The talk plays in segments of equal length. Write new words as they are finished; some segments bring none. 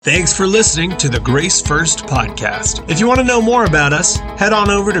Thanks for listening to the Grace First podcast. If you want to know more about us, head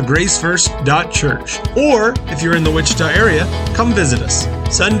on over to gracefirst.church. Or if you're in the Wichita area, come visit us.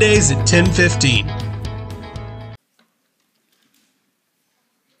 Sundays at 10:15.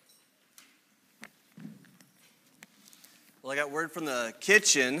 Well, I got word from the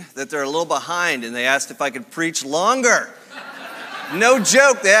kitchen that they're a little behind, and they asked if I could preach longer. No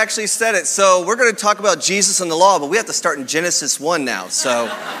joke, they actually said it. So we're going to talk about Jesus and the law, but we have to start in Genesis 1 now.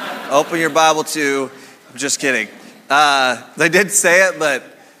 So open your Bible to, I'm just kidding. They did say it, but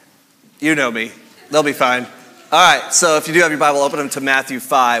you know me. They'll be fine. All right, so if you do have your Bible, open them to Matthew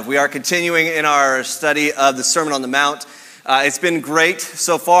 5. We are continuing in our study of the Sermon on the Mount. It's been great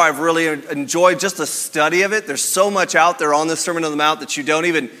so far. I've really enjoyed just the study of it. There's so much out there on the Sermon on the Mount that you don't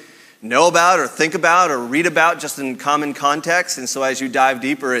even know about or think about or read about just in common context. And so as you dive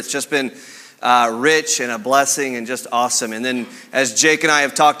deeper, it's just been rich and a blessing and just awesome. And then as Jake and I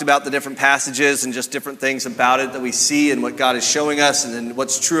have talked about the different passages and just different things about it that we see and what God is showing us and then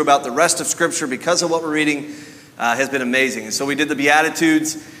what's true about the rest of Scripture because of what we're reading has been amazing. And so we did the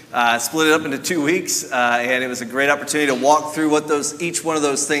Beatitudes, split it up into 2 weeks, and it was a great opportunity to walk through what each one of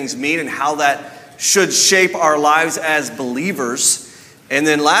those things mean and how that should shape our lives as believers. And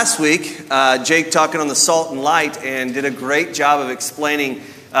then last week, Jake talking on the salt and light and did a great job of explaining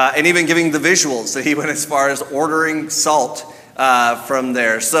and even giving the visuals that he went as far as ordering salt from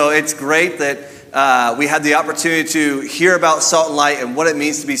there. So it's great that we had the opportunity to hear about salt and light and what it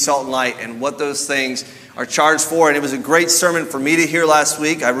means to be salt and light and what those things are charged for. And it was a great sermon for me to hear last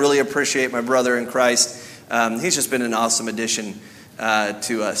week. I really appreciate my brother in Christ. He's just been an awesome addition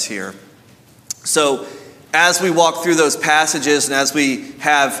to us here. So as we walk through those passages and as we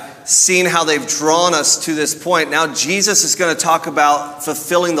have seen how they've drawn us to this point, now Jesus is going to talk about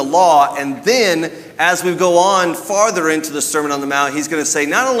fulfilling the law. And then as we go on farther into the Sermon on the Mount, he's going to say,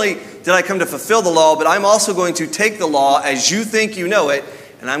 not only did I come to fulfill the law, but I'm also going to take the law as you think you know it,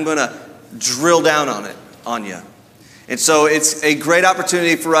 and I'm going to drill down on you. And so it's a great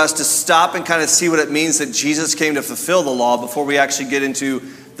opportunity for us to stop and kind of see what it means that Jesus came to fulfill the law before we actually get into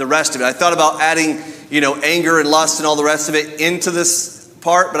the rest of it. I thought about adding, anger and lust and all the rest of it into this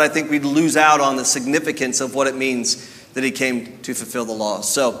part, but I think we'd lose out on the significance of what it means that he came to fulfill the law.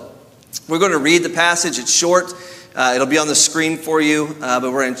 So we're going to read the passage. It's short. It'll be on the screen for you, but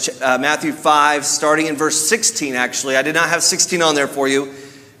we're in Matthew 5, starting in verse 16, actually. I did not have 16 on there for you,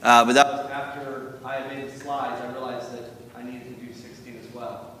 but that was after I had made the slides. I realized that I needed to do 16 as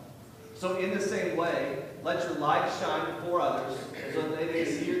well. So in the same way, let your light shine before others, so that they may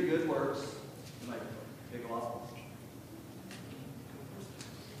see your good works. You might take them off.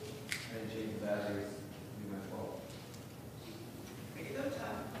 I didn't change the batteries. Be my fault. Make it no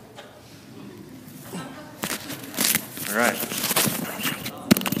time. All right.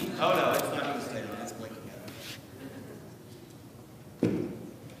 Oh no, it's not going to stay on. It's blinking at me.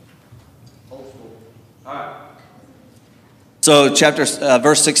 Old school. All right. So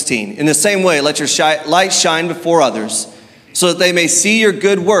verse 16. In the same way, let your light shine before others, so that they may see your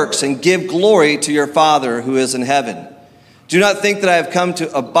good works and give glory to your Father who is in heaven. Do not think that I have come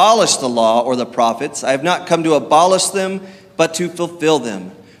to abolish the law or the prophets. I have not come to abolish them, but to fulfill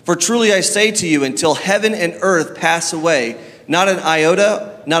them. For truly I say to you, until heaven and earth pass away, not an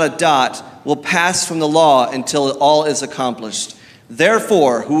iota, not a dot will pass from the law until all is accomplished.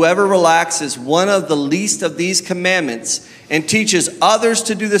 Therefore, whoever relaxes one of the least of these commandments and teaches others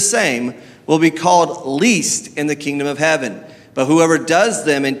to do the same will be called least in the kingdom of heaven. But whoever does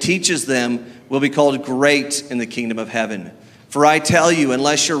them and teaches them will be called great in the kingdom of heaven. For I tell you,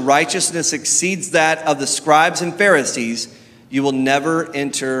 unless your righteousness exceeds that of the scribes and Pharisees, you will never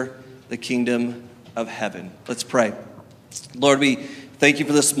enter the kingdom of heaven. Let's pray. Lord, we thank you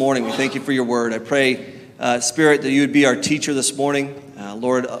for this morning. We thank you for your word. I pray, Spirit, that you would be our teacher this morning.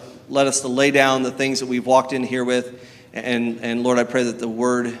 Lord, let us to lay down the things that we've walked in here with. And Lord, I pray that the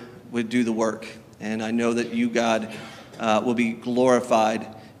word would do the work. And I know that you, God, will be glorified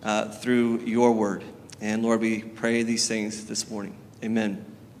through your word. And Lord, we pray these things this morning. Amen.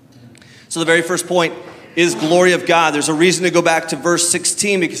 So the very first point is glory of God. There's a reason to go back to verse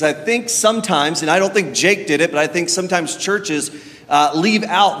 16 because I think sometimes, and I don't think Jake did it, but I think sometimes churches leave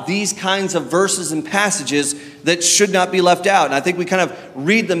out these kinds of verses and passages that should not be left out. And I think we kind of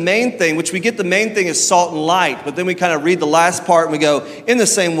read the main thing, which we get the main thing is salt and light, but then we kind of read the last part and we go, in the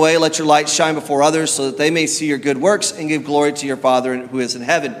same way, let your light shine before others so that they may see your good works and give glory to your Father who is in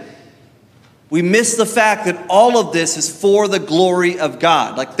heaven. We miss the fact that all of this is for the glory of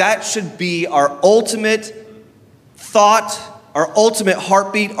God. Like that should be our ultimate thought, our ultimate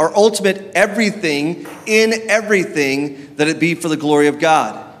heartbeat, our ultimate everything in everything, that it be for the glory of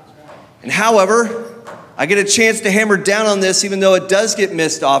God. And however, I get a chance to hammer down on this, even though it does get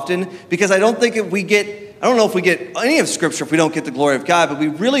missed often, because I don't know if we get any of Scripture if we don't get the glory of God, but we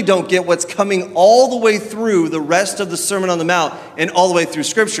really don't get what's coming all the way through the rest of the Sermon on the Mount and all the way through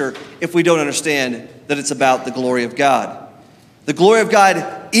Scripture if we don't understand that it's about the glory of God. The glory of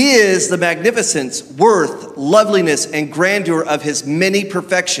God is the magnificence, worth, loveliness, and grandeur of his many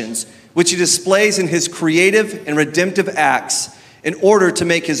perfections, which he displays in his creative and redemptive acts in order to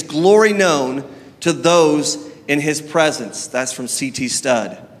make his glory known to those in his presence. That's from C.T.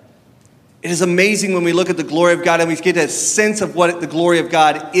 Studd. It is amazing when we look at the glory of God and we get a sense of what the glory of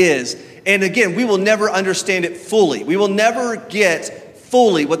God is. And again, we will never understand it fully. We will never get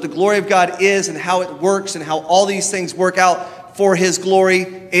fully what the glory of God is and how it works and how all these things work out for his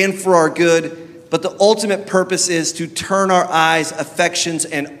glory and for our good. But the ultimate purpose is to turn our eyes, affections,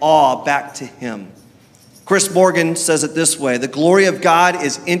 and awe back to him. Chris Morgan says it this way: the glory of God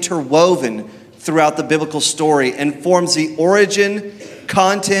is interwoven throughout the biblical story and forms the origin,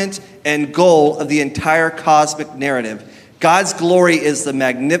 content, and goal of the entire cosmic narrative. God's glory is the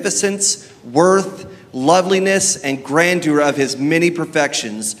magnificence, worth, loveliness, and grandeur of his many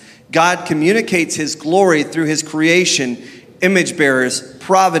perfections. God communicates his glory through his creation, image bearers,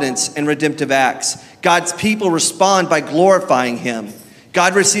 providence, and redemptive acts. God's people respond by glorifying him.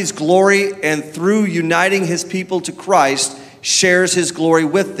 God receives glory and through uniting his people to Christ, shares his glory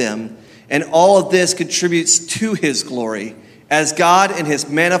with them. And all of this contributes to his glory as God in his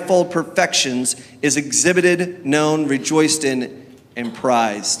manifold perfections is exhibited, known, rejoiced in, and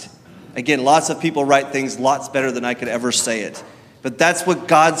prized. Again, lots of people write things lots better than I could ever say it. But that's what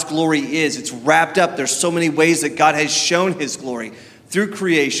God's glory is. It's wrapped up. There's so many ways that God has shown his glory through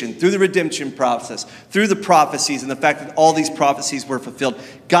creation, through the redemption process, through the prophecies, and the fact that all these prophecies were fulfilled.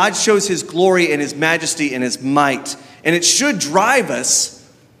 God shows his glory and his majesty and his might. And it should drive us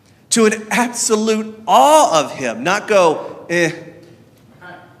to an absolute awe of him, not go,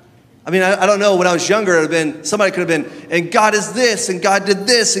 I mean, I don't know, when I was younger, it would have been, somebody could have been, and God is this, and God did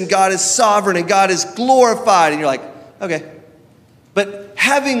this, and God is sovereign, and God is glorified. And you're like, okay. But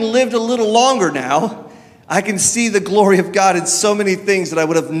having lived a little longer now, I can see the glory of God in so many things that I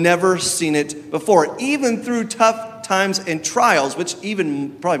would have never seen it before. Even through tough times and trials, which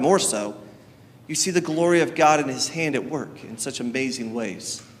even probably more so, you see the glory of God in his hand at work in such amazing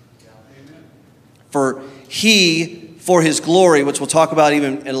ways. For he, for his glory, which we'll talk about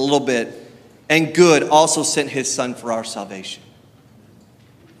even in a little bit, and good, also sent his son for our salvation.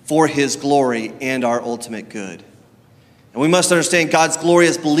 For his glory and our ultimate good. And we must understand God's glory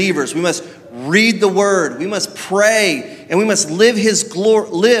as believers. We must read the word. We must pray. And we must live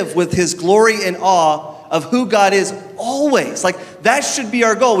with his glory and awe of who God is always. Like, that should be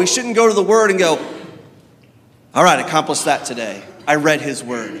our goal. We shouldn't go to the word and go, all right, accomplished that today. I read his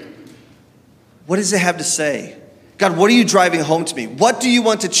word. What does it have to say? God, what are you driving home to me? What do you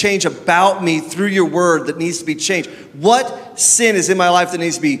want to change about me through your word that needs to be changed? What sin is in my life that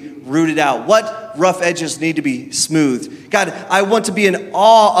needs to be rooted out? What rough edges need to be smoothed? God, I want to be in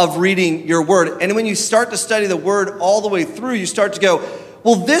awe of reading your word. And when you start to study the word all the way through, you start to go,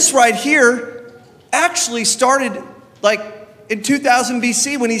 well, this right here actually started like in 2000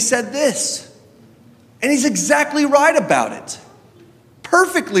 BC when he said this. And he's exactly right about it.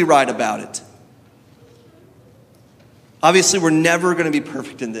 Perfectly right about it. Obviously, we're never going to be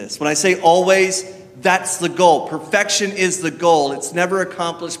perfect in this. When I say always, that's the goal. Perfection is the goal. It's never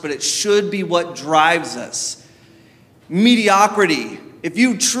accomplished, but it should be what drives us. Mediocrity. If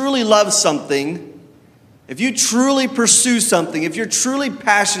you truly love something, if you truly pursue something, if you're truly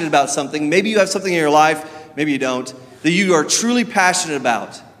passionate about something, maybe you have something in your life, maybe you don't, that you are truly passionate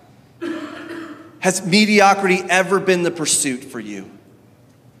about. Has mediocrity ever been the pursuit for you?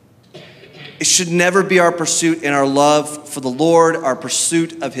 It should never be our pursuit in our love for the Lord, our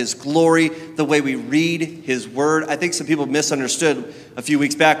pursuit of his glory, the way we read his word. I think some people misunderstood a few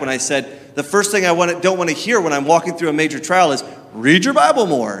weeks back when I said, the first thing I don't want to hear when I'm walking through a major trial is, read your Bible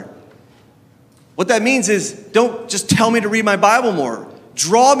more. What that means is, don't just tell me to read my Bible more.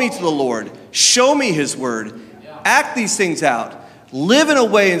 Draw me to the Lord. Show me his word. Act these things out. Live in a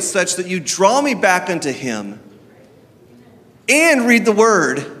way in such that you draw me back unto him and read the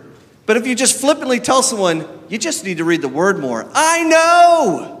word. But if you just flippantly tell someone, you just need to read the word more. I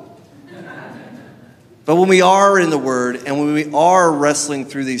know! But when we are in the word and when we are wrestling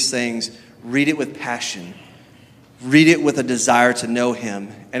through these things, read it with passion. Read it with a desire to know him.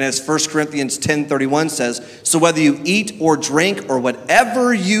 And as 1 Corinthians 10:31 says, so whether you eat or drink or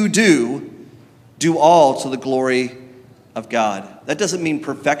whatever you do, do all to the glory of God. That doesn't mean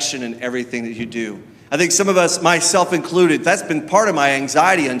perfection in everything that you do. I think some of us, myself included, that's been part of my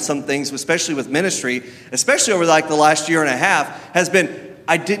anxiety on some things, especially with ministry, especially over like the last year and a half, has been,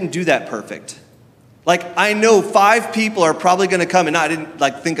 I didn't do that perfect. Like, I know 5 people are probably going to come, and I didn't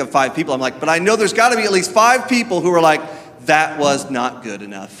like think of 5 people. I'm like, but I know there's got to be at least 5 people who are like, that was not good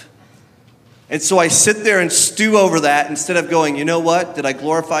enough. And so I sit there and stew over that instead of going, you know what? Did I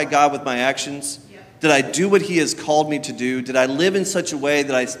glorify God with my actions? Yeah. Did I do what he has called me to do? Did I live in such a way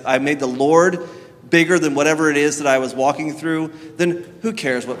that I made the Lord bigger than whatever it is that I was walking through? Then who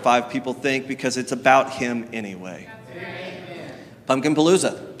cares what 5 people think, because it's about him anyway. Amen. Pumpkin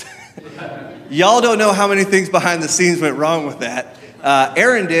Palooza. Y'all don't know how many things behind the scenes went wrong with that.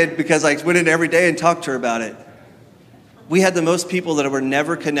 Erin did, because I went in every day and talked to her about it. We had the most people that were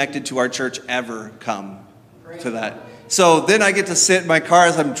never connected to our church ever come to that. So then I get to sit in my car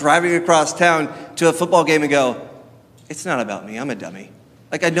as I'm driving across town to a football game and go, it's not about me, I'm a dummy.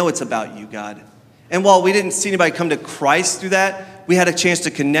 Like, I know it's about you, God. And while we didn't see anybody come to Christ through that, we had a chance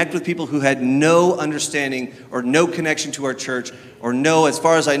to connect with people who had no understanding or no connection to our church, or no, as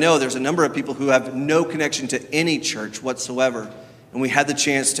far as I know, there's a number of people who have no connection to any church whatsoever. And we had the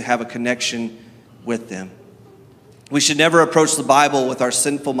chance to have a connection with them. We should never approach the Bible with our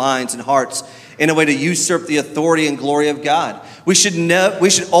sinful minds and hearts in a way to usurp the authority and glory of God. We should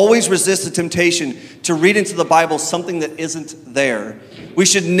always resist the temptation to read into the Bible something that isn't there. We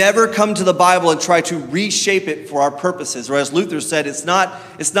should never come to the Bible and try to reshape it for our purposes. Or as Luther said, it's not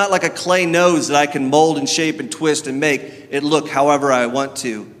like a clay nose that I can mold and shape and twist and make it look however I want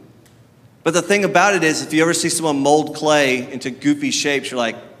to. But the thing about it is, if you ever see someone mold clay into goofy shapes, you're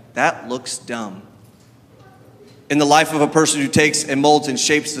like, that looks dumb. In the life of a person who takes and molds and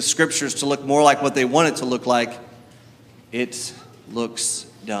shapes the scriptures to look more like what they want it to look like, it looks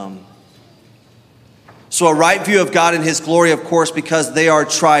dumb. So a right view of God and his glory, of course, because they are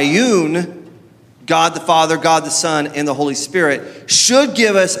triune, God the Father, God the Son, and the Holy Spirit, should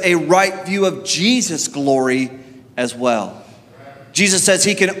give us a right view of Jesus' glory as well. Jesus says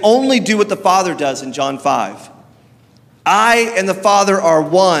he can only do what the Father does in John 5. I and the Father are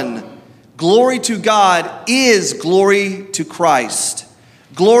one. Glory to God is glory to Christ.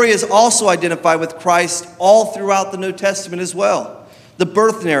 Glory is also identified with Christ all throughout the New Testament as well. The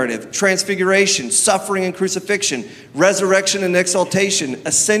birth narrative, transfiguration, suffering and crucifixion, resurrection and exaltation,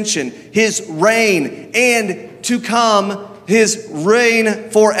 ascension, his reign, and to come, his reign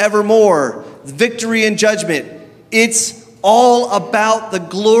forevermore, victory and judgment. It's all about the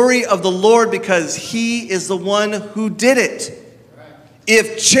glory of the Lord, because he is the one who did it.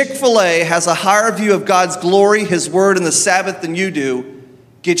 If Chick-fil-A has a higher view of God's glory, his word, and the Sabbath than you do,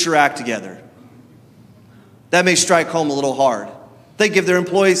 get your act together. That may strike home a little hard. They give their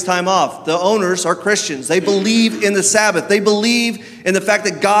employees time off. The owners are Christians. They believe in the Sabbath. They believe in the fact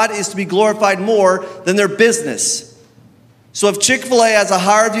that God is to be glorified more than their business. So if Chick-fil-A has a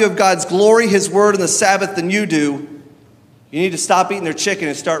higher view of God's glory, his word, and the Sabbath than you do, you need to stop eating their chicken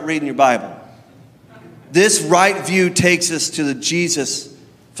and start reading your Bible. This right view takes us to the Jesus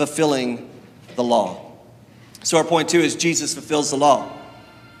fulfilling the law. So our point 2 is Jesus fulfills the law.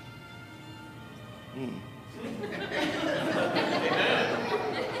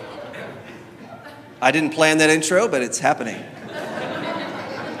 I didn't plan that intro, but it's happening.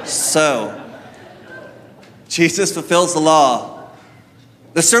 So, Jesus fulfills the law.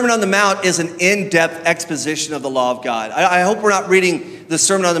 The Sermon on the Mount is an in-depth exposition of the law of God. I hope we're not reading the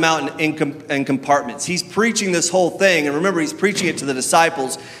Sermon on the Mount in compartments. He's preaching this whole thing, and remember, he's preaching it to the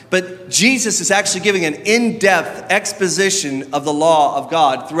disciples. But Jesus is actually giving an in-depth exposition of the law of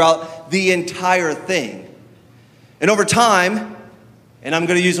God throughout the entire thing. And over time, and I'm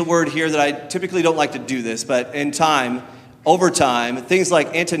going to use a word here that I typically don't like to do this, but over time, things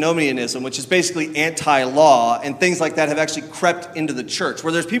like antinomianism, which is basically anti-law, and things like that have actually crept into the church,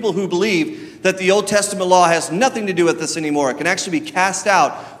 where there's people who believe that the Old Testament law has nothing to do with this anymore. It can actually be cast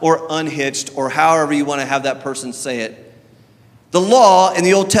out or unhitched, or however you want to have that person say it. The law in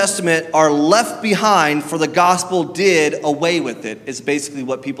the Old Testament are left behind, for the gospel did away with it, is basically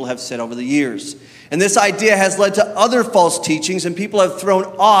what people have said over the years. And this idea has led to other false teachings, and people have thrown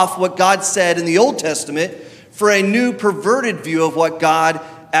off what God said in the Old Testament for a new perverted view of what God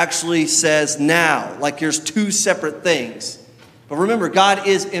actually says now. Like there's two separate things. But remember, God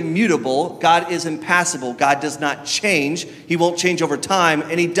is immutable. God is impassible. God does not change. He won't change over time,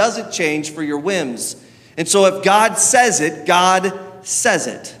 and he doesn't change for your whims. And so if God says it, God says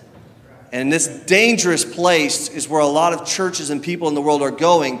it. And this dangerous place is where a lot of churches and people in the world are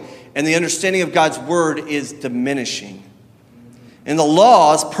going, and the understanding of God's word is diminishing. And the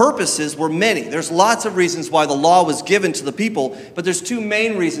law's purposes were many. There's lots of reasons why the law was given to the people, but there's two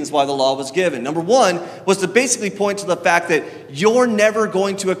main reasons why the law was given. Number one was to basically point to the fact that you're never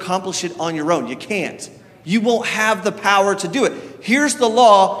going to accomplish it on your own. You can't. You won't have the power to do it. Here's the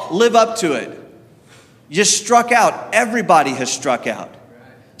law, live up to it. You struck out. Everybody has struck out.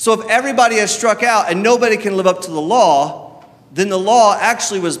 So if everybody has struck out and nobody can live up to the law, then the law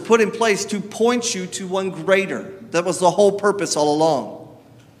actually was put in place to point you to one greater. That was the whole purpose all along.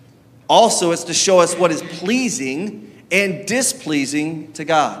 Also, it's to show us what is pleasing and displeasing to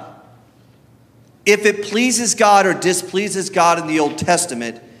God. If it pleases God or displeases God in the Old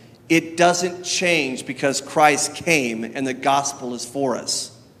Testament, it doesn't change because Christ came and the gospel is for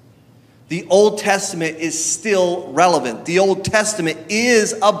us. The Old Testament is still relevant. The Old Testament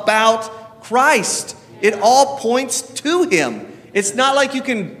is about Christ. It all points to him. It's not like you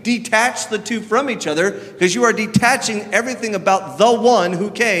can detach the two from each other, because you are detaching everything about the one who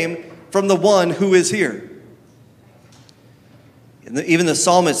came from the one who is here. And even the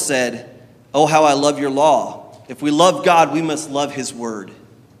psalmist said, "Oh, how I love your law. If we love God, we must love his word."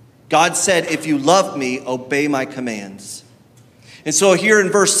 God said, "If you love me, obey my commands." And so here in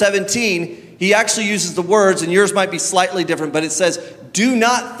verse 17, he actually uses the words, and yours might be slightly different, but it says, "Do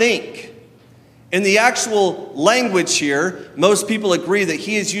not think." In the actual language here, most people agree that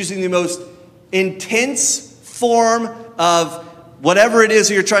he is using the most intense form of whatever it is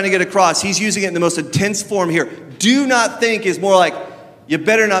that you're trying to get across. He's using it in the most intense form here. Do not think is more like, you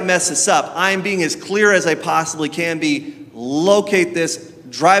better not mess this up. I'm being as clear as I possibly can be. Locate this,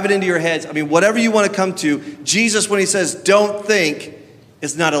 drive it into your heads. I mean, whatever you want to come to. Jesus, when he says don't think,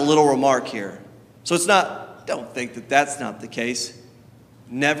 is not a little remark here. So it's not, don't think that that's not the case.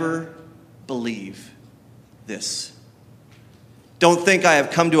 Never believe this. Don't think I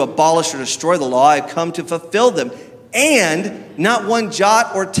have come to abolish or destroy the law. I have come to fulfill them. And not one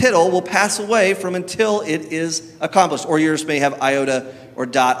jot or tittle will pass away from until it is accomplished. Or yours may have iota or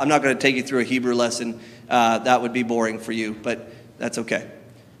dot. I'm not going to take you through a Hebrew lesson. That would be boring for you, but that's okay.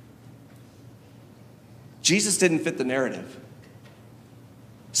 Jesus didn't fit the narrative.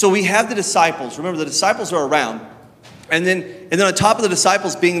 So we have the disciples. Remember, the disciples are around. And then on top of the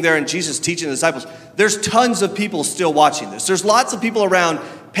disciples being there and Jesus teaching the disciples, there's tons of people still watching this. There's lots of people around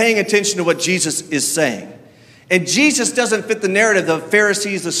paying attention to what Jesus is saying. And Jesus doesn't fit the narrative. The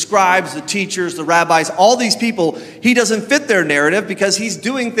Pharisees, the scribes, the teachers, the rabbis, all these people, he doesn't fit their narrative because he's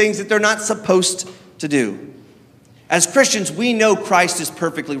doing things that they're not supposed to do. As Christians, we know Christ is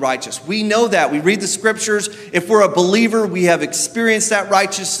perfectly righteous. We know that. We read the scriptures. If we're a believer, we have experienced that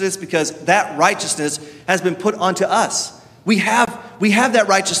righteousness because that righteousness has been put onto us. We have that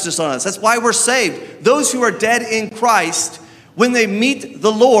righteousness on us. That's why we're saved. Those who are dead in Christ, when they meet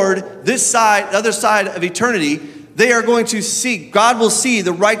the Lord, the other side of eternity, they are going to see, God will see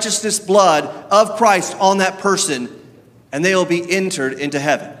the righteousness blood of Christ on that person, and they will be entered into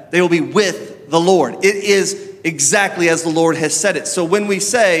heaven. They will be with the Lord. It is exactly as the Lord has said it. So when we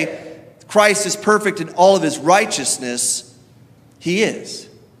say Christ is perfect in all of his righteousness, he is.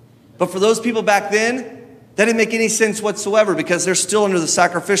 But for those people back then, that didn't make any sense whatsoever because they're still under the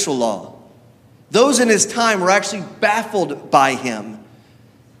sacrificial law. Those in his time were actually baffled by him.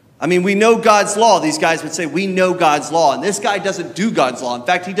 I mean, we know God's law. These guys would say, we know God's law. And this guy doesn't do God's law. In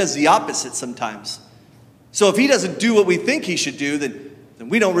fact, he does the opposite sometimes. So if he doesn't do what we think he should do, then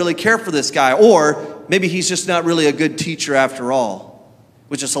we don't really care for this guy. Or maybe he's just not really a good teacher after all,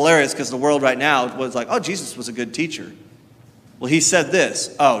 which is hilarious because the world right now was like, oh, Jesus was a good teacher. Well, he said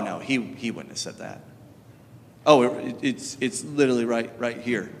this. Oh, no, he wouldn't have said that. Oh, it's literally right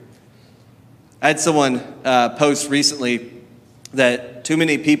here. I had someone post recently that too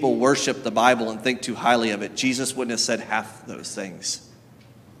many people worship the Bible and think too highly of it. Jesus wouldn't have said half those things.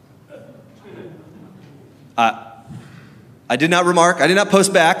 I did not remark. I did not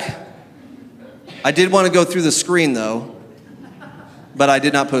post back. I did want to go through the screen, though, but I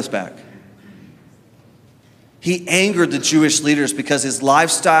did not post back. He angered the Jewish leaders because his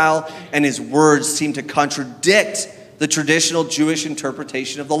lifestyle and his words seemed to contradict the traditional Jewish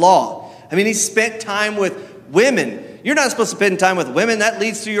interpretation of the law. I mean, he spent time with women. You're not supposed to spend time with women. That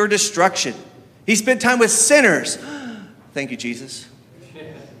leads to your destruction. He spent time with sinners. Thank you, Jesus.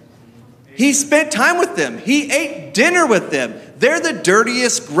 He spent time with them. He ate dinner with them. They're the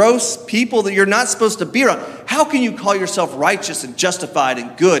dirtiest, gross people that you're not supposed to be around. How can you call yourself righteous and justified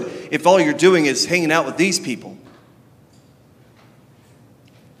and good if all you're doing is hanging out with these people?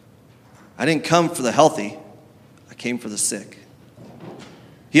 I didn't come for the healthy. I came for the sick.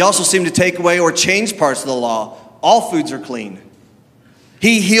 He also seemed to take away or change parts of the law. All foods are clean.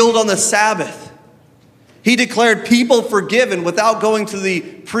 He healed on the Sabbath. He declared people forgiven without going to the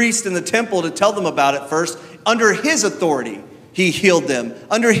priest in the temple to tell them about it first. Under his authority, he healed them.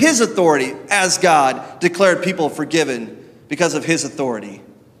 Under his authority, as God, declared people forgiven because of his authority.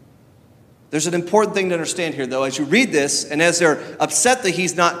 There's an important thing to understand here, though. As you read this, and as they're upset that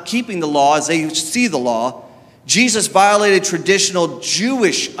he's not keeping the law, as they see the law, Jesus violated traditional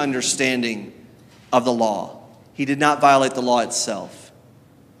Jewish understanding of the law. He did not violate the law itself.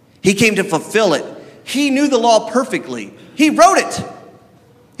 He came to fulfill it. He knew the law perfectly. He wrote it.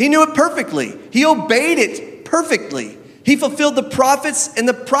 He knew it perfectly. He obeyed it perfectly. He fulfilled the prophets and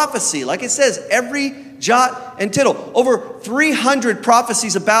the prophecy. Like it says, every jot and tittle. Over 300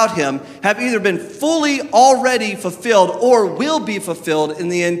 prophecies about him have either been fully already fulfilled or will be fulfilled in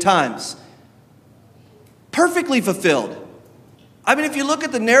the end times. Perfectly fulfilled. I mean, if you look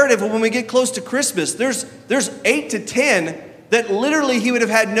at the narrative when we get close to Christmas, there's 8 to 10 that literally he would have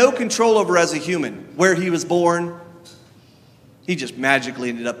had no control over as a human. Where he was born, he just magically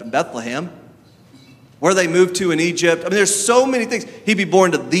ended up in Bethlehem. Where they moved to in Egypt. I mean, there's so many things. He'd be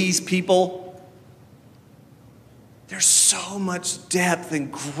born to these people. There's so much depth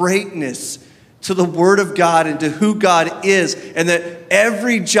and greatness to the Word of God and to who God is, and that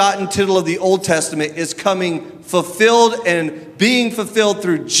every jot and tittle of the Old Testament is coming fulfilled and being fulfilled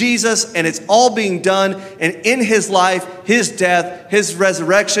through Jesus, and it's all being done, and in his life, his death, his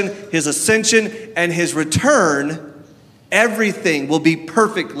resurrection, his ascension, and his return, everything will be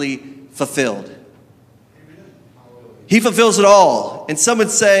perfectly fulfilled. He fulfills it all. And some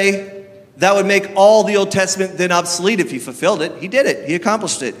would say that would make all the Old Testament then obsolete if he fulfilled it. He did it. He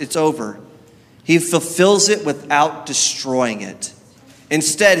accomplished it. It's over. He fulfills it without destroying it.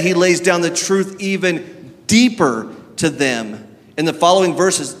 Instead, he lays down the truth even deeper to them. In the following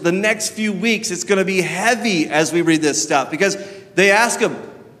verses, the next few weeks, it's going to be heavy as we read this stuff. Because they ask him,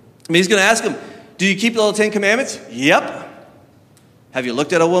 he's going to ask them, do you keep the 10 Commandments? Yep. Have you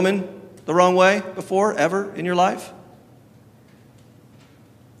looked at a woman the wrong way before, ever, in your life?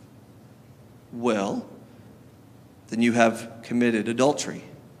 Well, then you have committed adultery.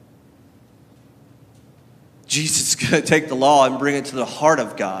 Jesus is going to take the law and bring it to the heart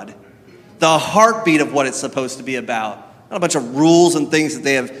of God. The heartbeat of what it's supposed to be about. Not a bunch of rules and things that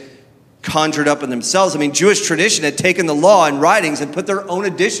they have conjured up in themselves. I mean, Jewish tradition had taken the law and writings and put their own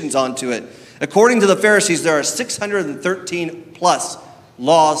additions onto it. According to the Pharisees, there are 613 plus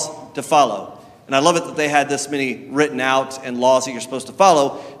laws to follow. And I love it that they had this many written out and laws that you're supposed to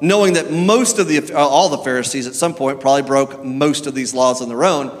follow, knowing that all the Pharisees at some point probably broke most of these laws on their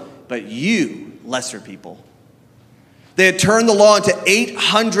own, but you, lesser people. They had turned the law into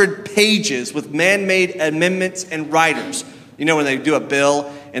 800 pages with man-made amendments and writers. You know when they do a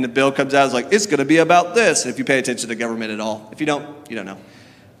bill and the bill comes out, it's like, it's going to be about this. And if you pay attention to government at all. If you don't, you don't know.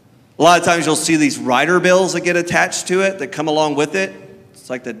 A lot of times you'll see these rider bills that get attached to it that come along with it. It's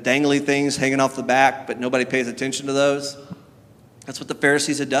like the dangly things hanging off the back, but nobody pays attention to those. That's what the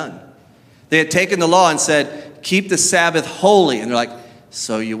Pharisees had done. They had taken the law and said, keep the Sabbath holy. And they're like,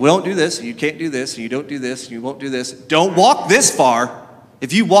 so you won't do this, and you can't do this, and you don't do this, and you won't do this. Don't walk this far.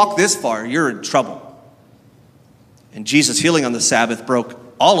 If you walk this far, you're in trouble. And Jesus healing on the Sabbath broke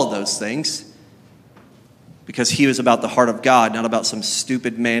all of those things because he was about the heart of God, not about some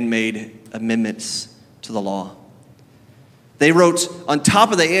stupid man-made amendments to the law. They wrote, on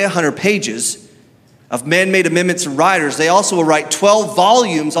top of the 800 pages of man-made amendments and writers, they also will write 12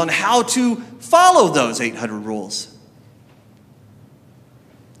 volumes on how to follow those 800 rules.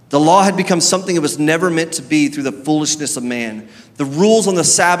 The law had become something it was never meant to be through the foolishness of man. The rules on the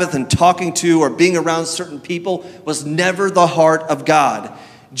Sabbath and talking to or being around certain people was never the heart of God.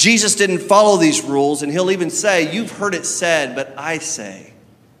 Jesus didn't follow these rules, and he'll even say, you've heard it said, but I say.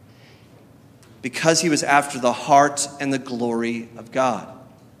 Because he was after the heart and the glory of God.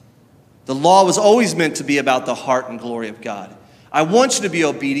 The law was always meant to be about the heart and glory of God. I want you to be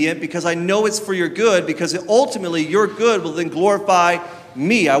obedient because I know it's for your good, because ultimately your good will then glorify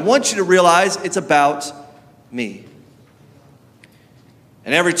me. I want you to realize it's about me.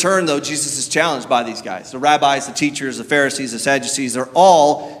 And every turn, though, Jesus is challenged by these guys. The rabbis, the teachers, the Pharisees, the Sadducees, they're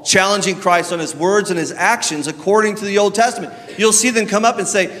all challenging Christ on his words and his actions according to the Old Testament. You'll see them come up and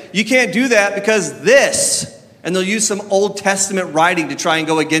say, you can't do that because this. And they'll use some Old Testament writing to try and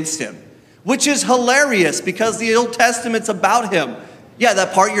go against him, which is hilarious because the Old Testament's about him. Yeah,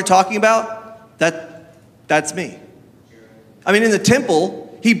 that part you're talking about, that's me. I mean, in the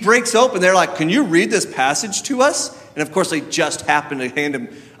temple, he breaks open. They're like, can you read this passage to us? And of course, they just happen to hand him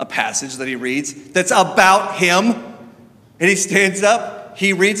a passage that he reads that's about him. And he stands up,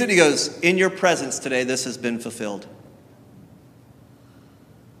 he reads it, he goes, in your presence today, this has been fulfilled.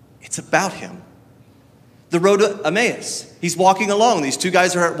 It's about him. the road to Emmaus. He's walking along. These two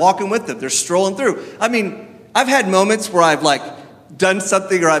guys are walking with him. They're strolling through. I mean, I've had moments where I've like done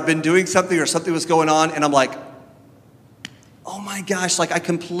something or I've been doing something or something was going on and I'm like, oh my gosh, like I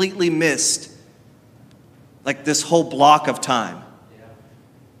completely missed like this whole block of time.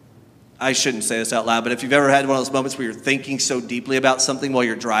 I shouldn't say this out loud, but if you've ever had one of those moments where you're thinking so deeply about something while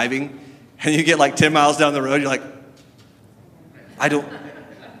you're driving and you get like 10 miles down the road, you're like, I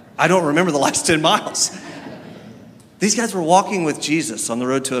don't remember the last 10 miles. These guys were walking with Jesus on the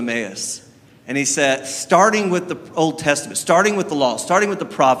road to Emmaus. And he said, starting with the Old Testament, starting with the law, starting with the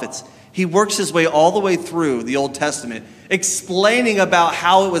prophets, he works his way all the way through the Old Testament, explaining about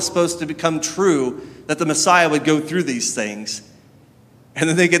how it was supposed to become true that the Messiah would go through these things. And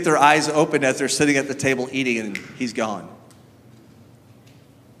then they get their eyes open as they're sitting at the table eating, and he's gone.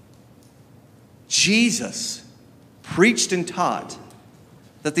 Jesus preached and taught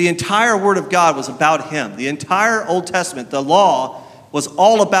that the entire Word of God was about him. The entire Old Testament, the law, was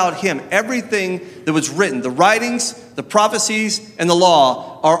all about him. Everything that was written, the writings, the prophecies, and the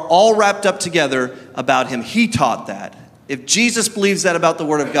law are all wrapped up together about him. He taught that. If Jesus believes that about the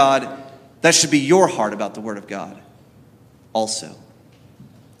Word of God, that should be your heart about the Word of God also.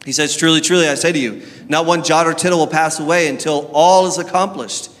 He says, truly, truly, I say to you, not one jot or tittle will pass away until all is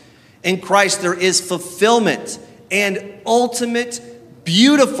accomplished. In Christ there is fulfillment and ultimate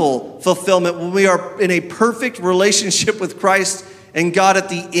beautiful fulfillment when we are in a perfect relationship with Christ and God at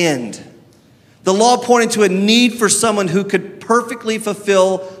the end. The law pointed to a need for someone who could perfectly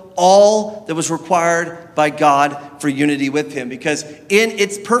fulfill all that was required by God for unity with him. Because in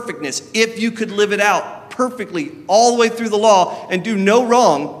its perfectness, if you could live it out perfectly all the way through the law and do no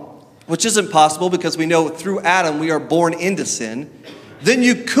wrong, which isn't possible because we know through Adam we are born into sin, then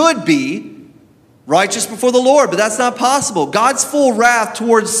you could be righteous before the Lord, but that's not possible. God's full wrath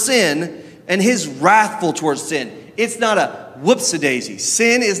towards sin and his wrathful towards sin. It's not a whoops-a-daisy.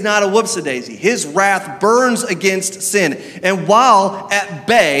 Sin is not a whoops-a-daisy. His wrath burns against sin. And while at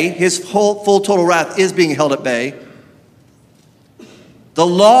bay, his full total wrath is being held at bay, the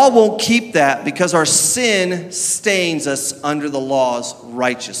law won't keep that because our sin stains us under the law's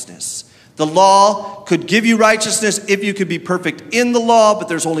righteousness. The law could give you righteousness if you could be perfect in the law, but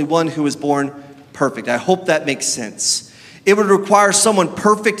there's only one who is born perfect. I hope that makes sense. It would require someone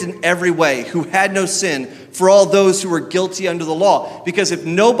perfect in every way who had no sin for all those who were guilty under the law. Because if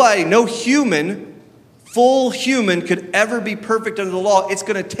nobody, no human, full human could ever be perfect under the law, it's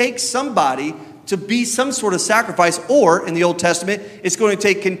going to take somebody to be some sort of sacrifice, or in the Old Testament, it's going to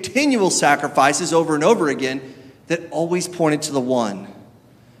take continual sacrifices over and over again that always pointed to the one.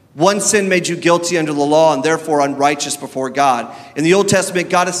 One sin made you guilty under the law and therefore unrighteous before God. In the Old Testament,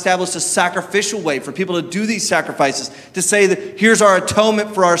 God established a sacrificial way for people to do these sacrifices, to say that here's our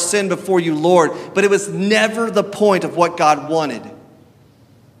atonement for our sin before you, Lord. But it was never the point of what God wanted.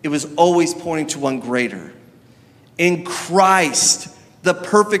 It was always pointing to one greater. In Christ, the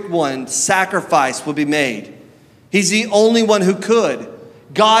perfect one, sacrifice would be made. He's the only one who could.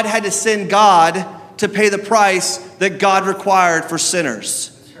 God had to send God to pay the price that God required for sinners.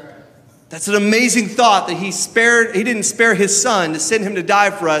 That's an amazing thought that he didn't spare his son to send him to die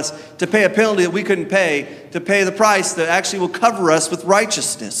for us, to pay a penalty that we couldn't pay, to pay the price that actually will cover us with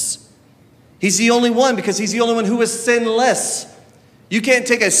righteousness. He's the only one because he's the only one who is sinless. You can't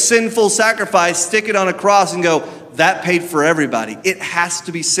take a sinful sacrifice, stick it on a cross and go, that paid for everybody. It has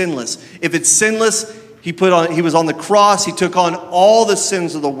to be sinless. If it's sinless, he was on the cross, he took on all the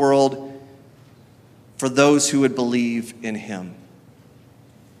sins of the world for those who would believe in him.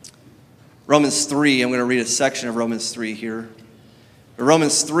 Romans 3, I'm going to read a section of Romans 3 here. But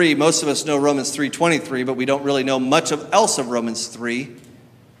Romans 3, most of us know Romans 3:23, but we don't really know much else of Romans 3.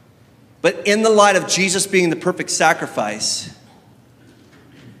 But in the light of Jesus being the perfect sacrifice,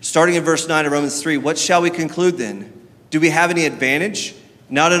 starting in verse 9 of Romans 3, what shall we conclude then? Do we have any advantage?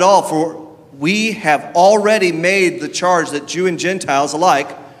 Not at all, for we have already made the charge that Jew and Gentiles alike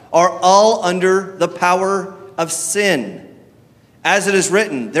are all under the power of sin. As it is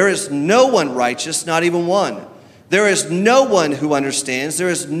written, there is no one righteous, not even one. There is no one who understands. There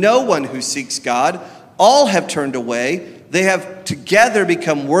is no one who seeks God. All have turned away. They have together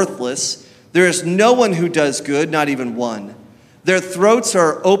become worthless. There is no one who does good, not even one. Their throats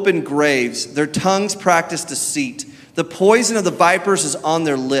are open graves. Their tongues practice deceit. The poison of the vipers is on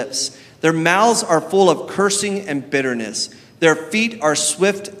their lips. Their mouths are full of cursing and bitterness. Their feet are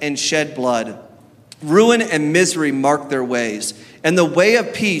swift and shed blood. Ruin and misery mark their ways, and the way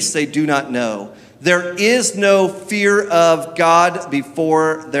of peace they do not know. There is no fear of God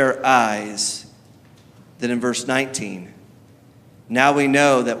before their eyes. Then in verse 19, Now we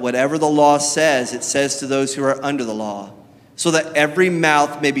know that whatever the law says, it says to those who are under the law, so that every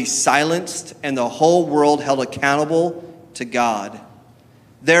mouth may be silenced and the whole world held accountable to God.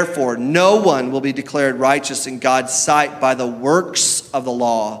 Therefore, no one will be declared righteous in God's sight by the works of the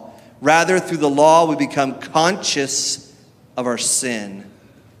law. Rather, through the law, we become conscious of our sin.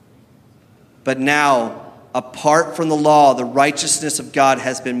 But now, apart from the law, the righteousness of God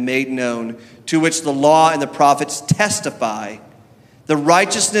has been made known, to which the law and the prophets testify. The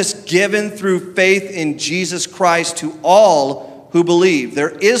righteousness given through faith in Jesus Christ to all who believe.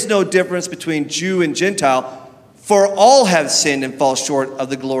 There is no difference between Jew and Gentile, for all have sinned and fall short of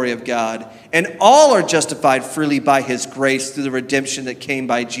the glory of God, and all are justified freely by his grace through the redemption that came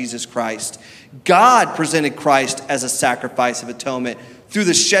by Jesus Christ. God presented Christ as a sacrifice of atonement through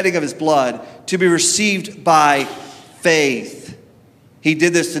the shedding of his blood to be received by faith. He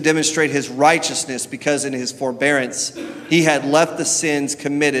did this to demonstrate his righteousness because in his forbearance he had left the sins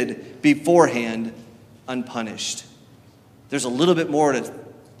committed beforehand unpunished. There's a little bit more to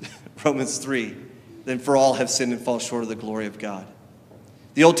Romans 3 than for all have sinned and fall short of the glory of God.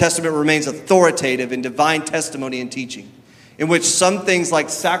 The Old Testament remains authoritative in divine testimony and teaching, in which some things like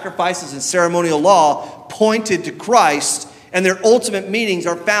sacrifices and ceremonial law pointed to Christ, and their ultimate meanings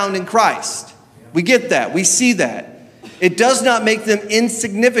are found in Christ. We get that. We see that. It does not make them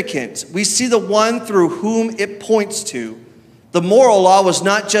insignificant. We see the one through whom it points to. The moral law was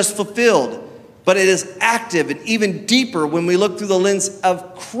not just fulfilled, but it is active and even deeper when we look through the lens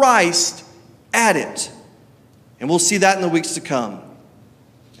of Christ at it. And we'll see that in the weeks to come.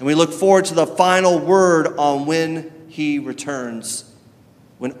 And we look forward to the final word on when he returns,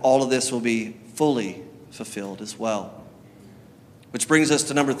 when all of this will be fully fulfilled as well. Which brings us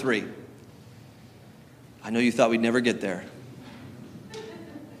to number 3. I know you thought we'd never get there.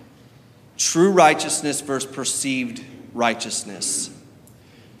 True righteousness versus perceived righteousness.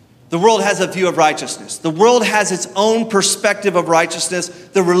 The world has a view of righteousness. The world has its own perspective of righteousness.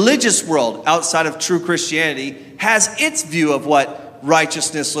 The religious world, outside of true Christianity, has its view of what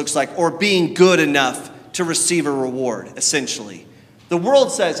righteousness looks like, or being good enough to receive a reward, essentially. The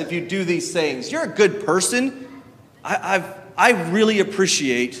world says if you do these things, you're a good person. I really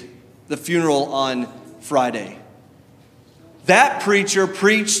appreciate the funeral on Friday. That preacher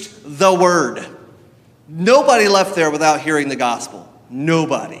preached the word. Nobody left there without hearing the gospel.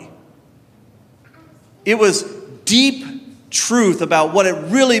 Nobody. It was deep truth about what it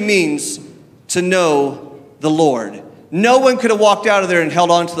really means to know the Lord. No one could have walked out of there and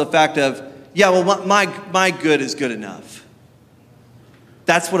held on to the fact of, yeah, well, my good is good enough.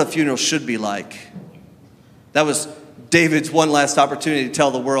 That's what a funeral should be like. That was David's one last opportunity to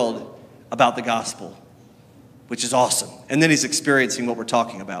tell the world about the gospel, which is awesome. And then he's experiencing what we're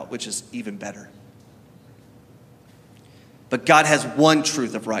talking about, which is even better. But God has one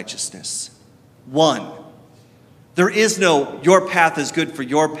truth of righteousness. One. There is no your path is good for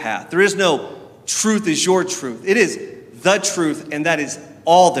your path. There is no truth is your truth. It is the truth, and that is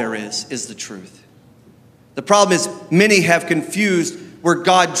all there is the truth. The problem is many have confused where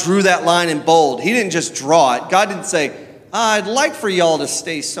God drew that line in bold. He didn't just draw it. God didn't say, I'd like for y'all to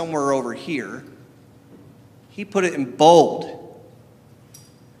stay somewhere over here. He put it in bold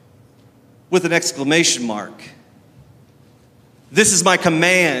with an exclamation mark. This is my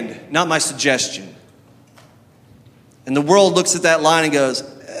command, not my suggestion. And the world looks at that line and goes,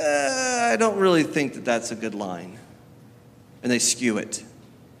 I don't really think that that's a good line. And they skew it.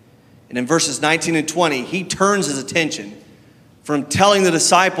 And in verses 19 and 20, he turns his attention from telling the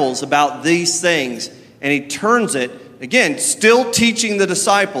disciples about these things, and he turns it, again, still teaching the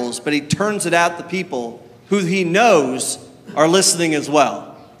disciples, but he turns it at the people who he knows are listening as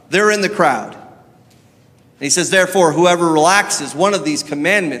well. They're in the crowd. And he says, therefore, whoever relaxes one of these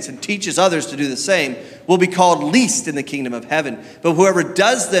commandments and teaches others to do the same will be called least in the kingdom of heaven. But whoever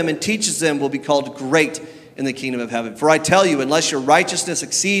does them and teaches them will be called great in the kingdom of heaven. For I tell you, unless your righteousness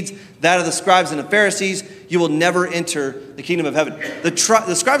exceeds that of the scribes and the Pharisees, you will never enter the kingdom of heaven. The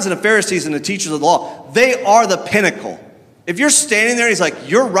scribes and the Pharisees and the teachers of the law, they are the pinnacle. If you're standing there and he's like,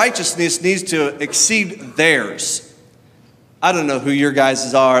 your righteousness needs to exceed theirs. I don't know who your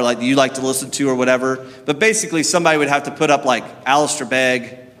guys are, like you like to listen to or whatever, but basically somebody would have to put up like Alistair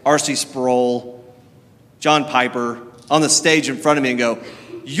Begg, R.C. Sproul, John Piper on the stage in front of me and go,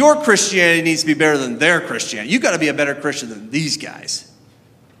 your Christianity needs to be better than their Christianity. You've got to be a better Christian than these guys.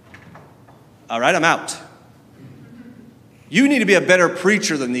 All right, I'm out. You need to be a better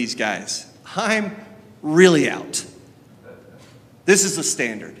preacher than these guys. I'm really out. This is the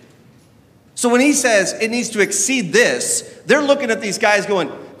standard. So when he says it needs to exceed this, they're looking at these guys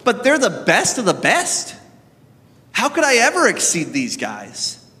going, but they're the best of the best. How could I ever exceed these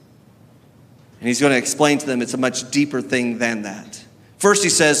guys? And he's going to explain to them it's a much deeper thing than that. First, he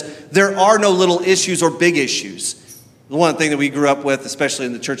says, there are no little issues or big issues. The one thing that we grew up with, especially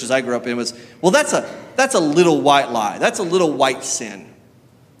in the churches I grew up in, was, well, that's a little white lie. That's a little white sin.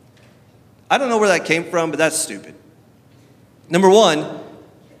 I don't know where that came from, but that's stupid. Number one,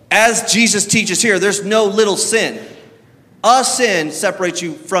 as Jesus teaches here, there's no little sin. A sin separates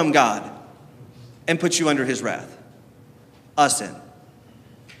you from God and puts you under his wrath. A sin.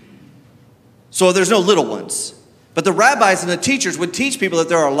 So there's no little ones. But the rabbis and the teachers would teach people that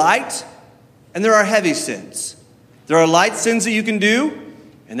there are light and there are heavy sins. There are light sins that you can do,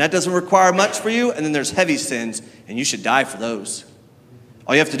 and that doesn't require much for you. And then there's heavy sins, and you should die for those.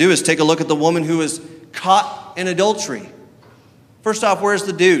 All you have to do is take a look at the woman who was caught in adultery. First off, where's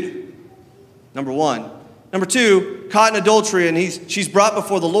the dude? Number one. Number two, caught in adultery, and she's brought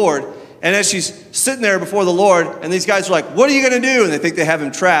before the Lord. And as she's sitting there before the Lord, and these guys are like, what are you going to do? And they think they have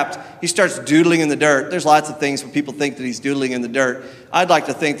him trapped. He starts doodling in the dirt. There's lots of things where people think that he's doodling in the dirt. I'd like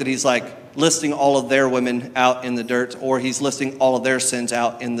to think that he's like listing all of their women out in the dirt, or he's listing all of their sins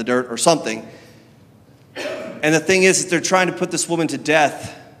out in the dirt or something. And the thing is that they're trying to put this woman to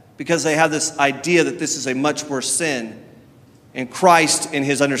death because they have this idea that this is a much worse sin. And Christ, in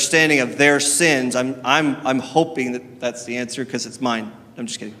his understanding of their sins, I'm hoping that that's the answer because it's mine. I'm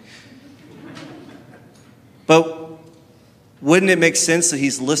just kidding. But wouldn't it make sense that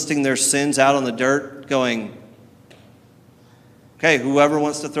he's listing their sins out on the dirt, going, okay, whoever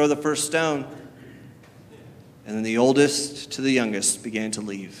wants to throw the first stone? And then the oldest to the youngest began to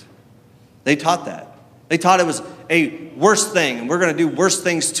leave. They taught that. They taught it was a worse thing, and we're going to do worse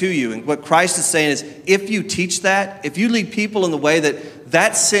things to you. And what Christ is saying is, if you teach that, if you lead people in the way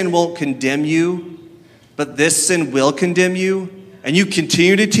that sin won't condemn you, but this sin will condemn you, and you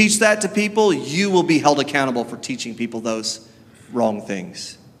continue to teach that to people, you will be held accountable for teaching people those wrong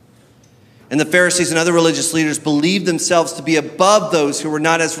things. And the Pharisees and other religious leaders believed themselves to be above those who were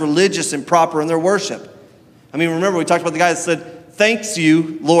not as religious and proper in their worship. I mean, remember we talked about the guy that said, thanks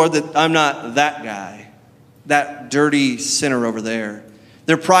you, Lord, that I'm not that guy, that dirty sinner over there.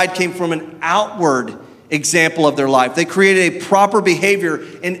 Their pride came from an outward example of their life. They created a proper behavior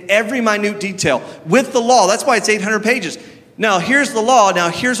in every minute detail with the law. That's why it's 800 pages. Now, here's the law. Now,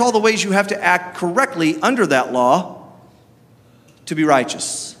 here's all the ways you have to act correctly under that law to be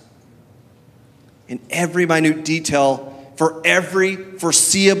righteous. In every minute detail for every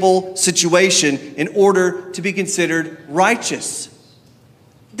foreseeable situation in order to be considered righteous.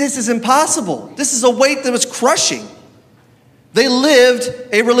 This is impossible. This is a weight that was crushing. They lived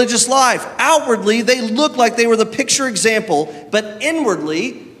a religious life. Outwardly, they looked like they were the picture example, but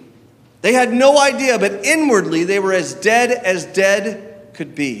inwardly, they had no idea, but inwardly they were as dead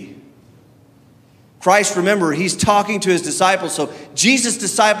could be. Christ, remember, he's talking to his disciples, so Jesus'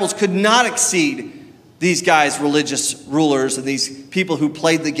 disciples could not exceed these guys, religious rulers, and these people who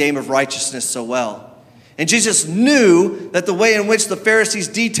played the game of righteousness so well. And Jesus knew that the way in which the Pharisees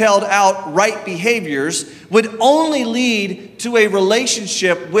detailed out right behaviors would only lead to a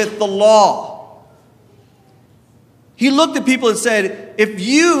relationship with the law. He looked at people and said, if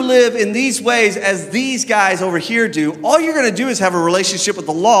you live in these ways as these guys over here do, all you're going to do is have a relationship with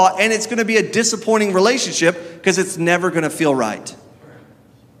the law, and it's going to be a disappointing relationship because it's never going to feel right.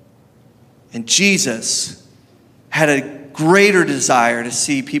 And Jesus had a greater desire to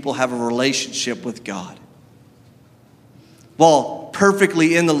see people have a relationship with God. While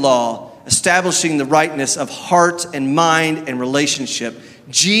perfectly in the law, establishing the rightness of heart and mind and relationship,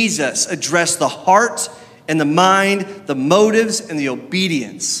 Jesus addressed the heart and the mind, the motives, and the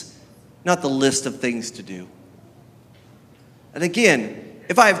obedience, not the list of things to do. And again,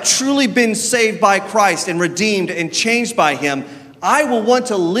 if I have truly been saved by Christ and redeemed and changed by him, I will want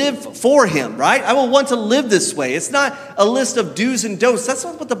to live for him, right? I will want to live this way. It's not a list of do's and don'ts. That's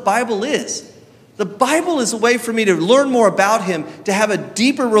not what the Bible is. The Bible is a way for me to learn more about him, to have a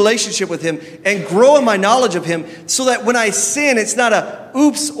deeper relationship with him, and grow in my knowledge of him so that when I sin, it's not a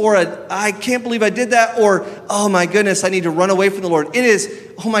oops or a I can't believe I did that or oh my goodness, I need to run away from the Lord. It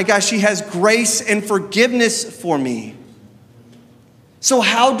is, oh my gosh, he has grace and forgiveness for me. So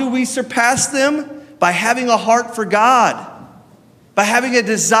how do we surpass them? By having a heart for God, by having a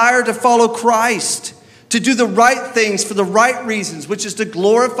desire to follow Christ, to do the right things for the right reasons, which is to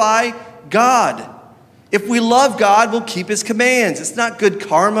glorify God. If we love God, we'll keep his commands. It's not good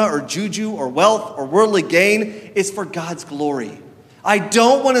karma or juju or wealth or worldly gain. It's for God's glory. I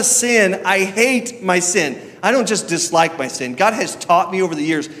don't want to sin. I hate my sin. I don't just dislike my sin. God has taught me over the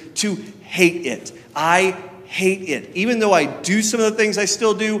years to hate it. I hate it. Even though I do some of the things I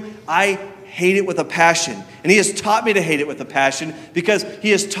still do, I hate it with a passion. And he has taught me to hate it with a passion because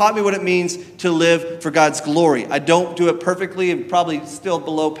he has taught me what it means to live for God's glory. I don't do it perfectly and probably still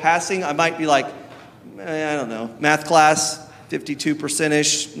below passing. I might be like, I don't know, math class,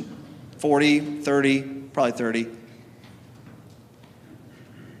 52%-ish, 40, 30, probably 30.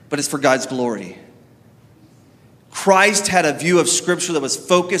 But it's for God's glory. Christ had a view of Scripture that was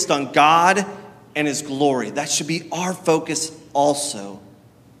focused on God and his glory. That should be our focus also.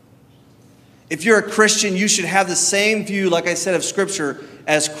 If you're a Christian, you should have the same view, like I said, of Scripture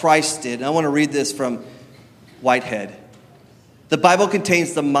as Christ did. And I want to read this from Whitehead. The Bible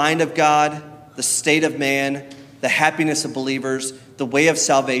contains the mind of God, the state of man, the happiness of believers, the way of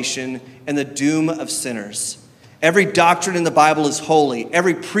salvation, and the doom of sinners. Every doctrine in the Bible is holy.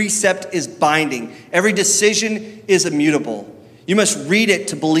 Every precept is binding. Every decision is immutable. You must read it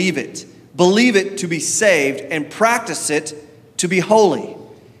to believe it to be saved, and practice it to be holy.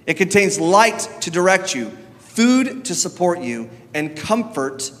 It contains light to direct you, food to support you, and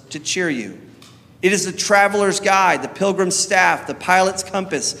comfort to cheer you. It is the traveler's guide, the pilgrim's staff, the pilot's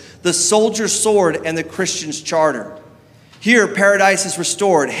compass, the soldier's sword, and the Christian's charter. Here, paradise is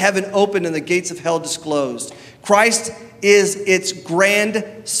restored, heaven opened, and the gates of hell disclosed. Christ is its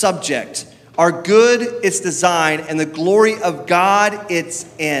grand subject, our good its design, and the glory of God its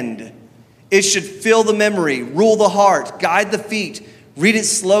end. It should fill the memory, rule the heart, guide the feet. Read it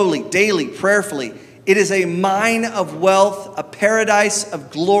slowly, daily, prayerfully. It is a mine of wealth, a paradise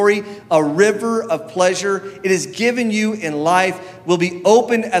of glory, a river of pleasure. It is given you in life, will be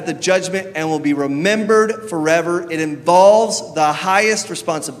opened at the judgment, and will be remembered forever. It involves the highest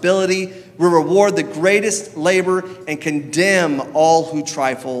responsibility, will reward the greatest labor, and condemn all who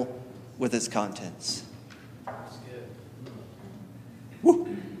trifle with its contents. Woo.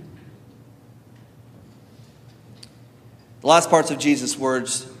 The last parts of Jesus'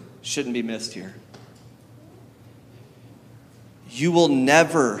 words shouldn't be missed here. You will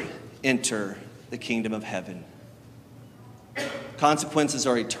never enter the kingdom of heaven. Consequences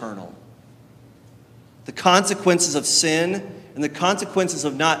are eternal. The consequences of sin and the consequences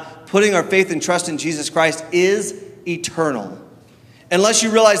of not putting our faith and trust in Jesus Christ is eternal. Unless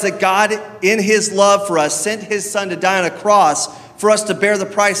you realize that God, in his love for us, sent his son to die on a cross for us to bear the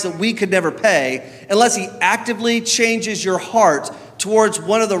price that we could never pay, unless he actively changes your heart towards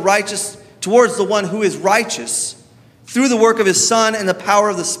the one who is righteous, through the work of his Son and the power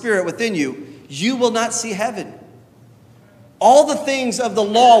of the Spirit within you, you will not see heaven. All the things of the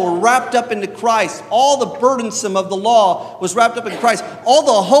law were wrapped up into Christ. All the burdensome of the law was wrapped up in Christ. All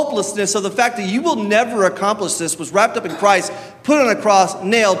the hopelessness of the fact that you will never accomplish this was wrapped up in Christ, put on a cross,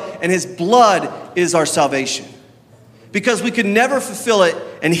 nailed, and his blood is our salvation. Because we could never fulfill it,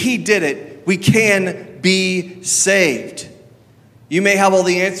 and he did it, we can be saved. You may have all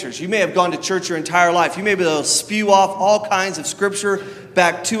the answers. You may have gone to church your entire life. You may be able to spew off all kinds of scripture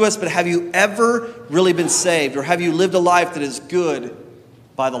back to us, but have you ever really been saved? Or have you lived a life that is good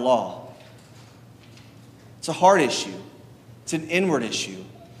by the law? It's a heart issue. It's an inward issue.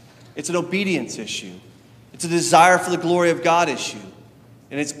 It's an obedience issue. It's a desire for the glory of God issue.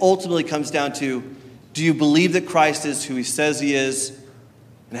 And it ultimately comes down to, do you believe that Christ is who he says he is?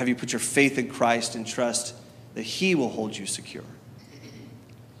 And have you put your faith in Christ and trust that he will hold you secure?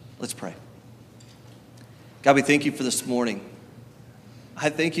 Let's pray. God, we thank you for this morning. I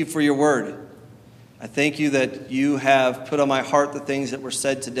thank you for your word. I thank you that you have put on my heart the things that were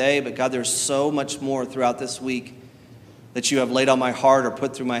said today, but God, there's so much more throughout this week that you have laid on my heart or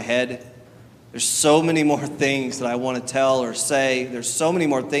put through my head. There's so many more things that I want to tell or say. There's so many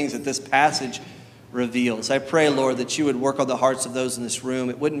more things that this passage reveals. I pray, Lord, that you would work on the hearts of those in this room.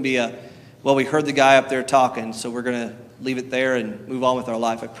 It wouldn't be we heard the guy up there talking, so we're going to leave it there and move on with our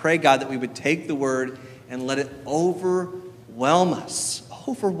life. I pray, God, that we would take the word and let it overwhelm us.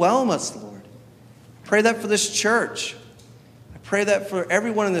 Overwhelm us, Lord. I pray that for this church. I pray that for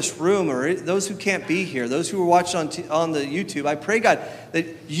everyone in this room or those who can't be here, those who are watching on the YouTube. I pray, God, that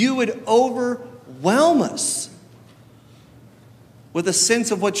you would overwhelm us with a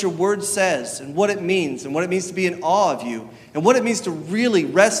sense of what your word says and what it means to be in awe of you and what it means to really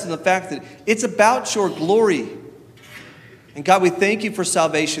rest in the fact that it's about your glory. And God, we thank you for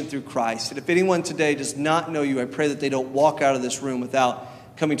salvation through Christ. And if anyone today does not know you, I pray that they don't walk out of this room without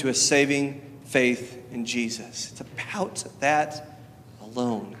coming to a saving faith in Jesus. It's about that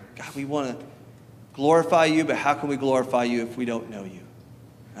alone. God, we want to glorify you, but how can we glorify you if we don't know you?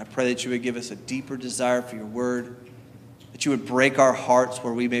 And I pray that you would give us a deeper desire for your word, that you would break our hearts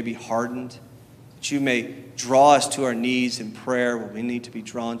where we may be hardened, that you may draw us to our knees in prayer where we need to be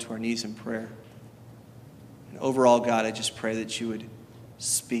drawn to our knees in prayer. Overall, God, I just pray that you would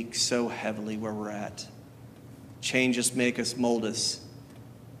speak so heavily where we're at. Change us, make us, mold us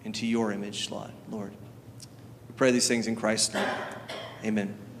into your image, Lord. We pray these things in Christ's name.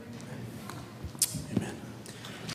 Amen.